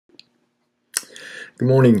Good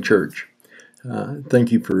morning, church.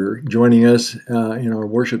 Thank you for joining us in our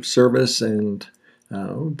worship service, and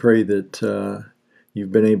we pray that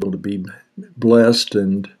you've been able to be blessed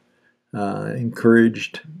and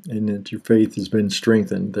encouraged, and that your faith has been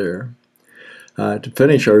strengthened there. To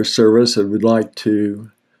finish our service, I would like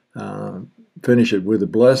to finish it with a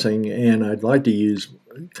blessing, and I'd like to use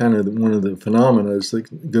kind of one of the phenomena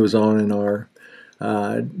that goes on in our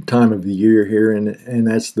time of the year here, and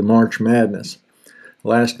that's the March Madness.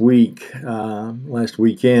 Last weekend,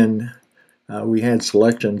 we had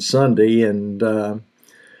Selection Sunday, and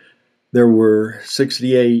there were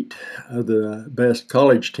 68 of the best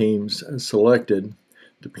college teams selected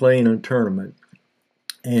to play in a tournament.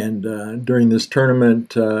 And during this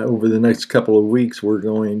tournament, over the next couple of weeks, we're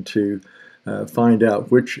going to find out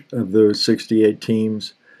which of those 68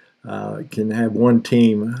 teams can have one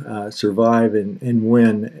team survive and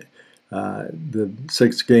win the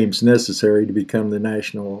 6 games necessary to become the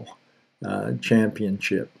national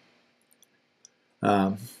championship.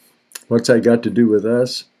 What's that got to do with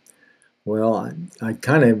us? Well, I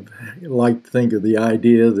kind of like to think of the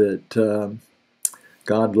idea that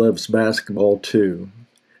God loves basketball too,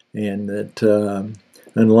 and that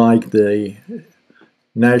unlike the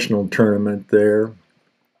national tournament there,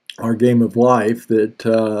 our game of life that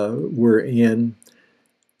we're in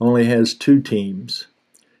only has 2 teams.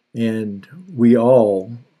 And we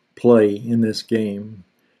all play in this game,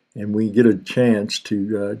 and we get a chance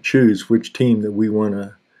to choose which team that we want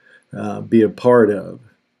to be a part of.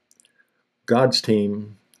 God's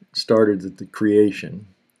team started at the creation,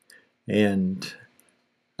 and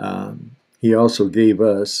He also gave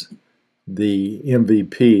us the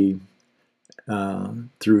MVP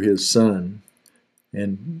through His Son.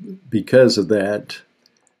 And because of that,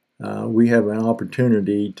 we have an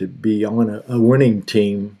opportunity to be on a winning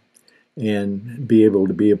team and be able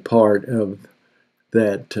to be a part of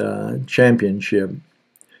that championship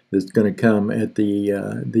that's going to come at the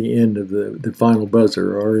end of the final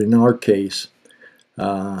buzzer, or in our case,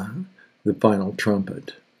 the final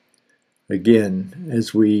trumpet. Again,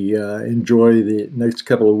 as we enjoy the next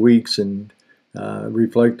couple of weeks and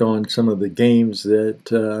reflect on some of the games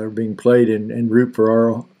that are being played and root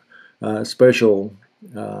for our special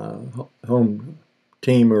home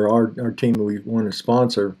team, or our team that we want to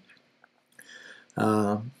sponsor,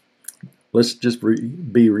 let's just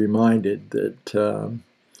be reminded that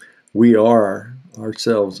we are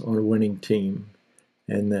ourselves on a winning team,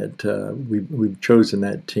 and that we've chosen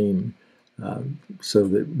that team so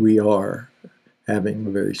that we are having a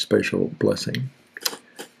very special blessing.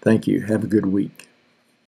 Thank you. Have a good week.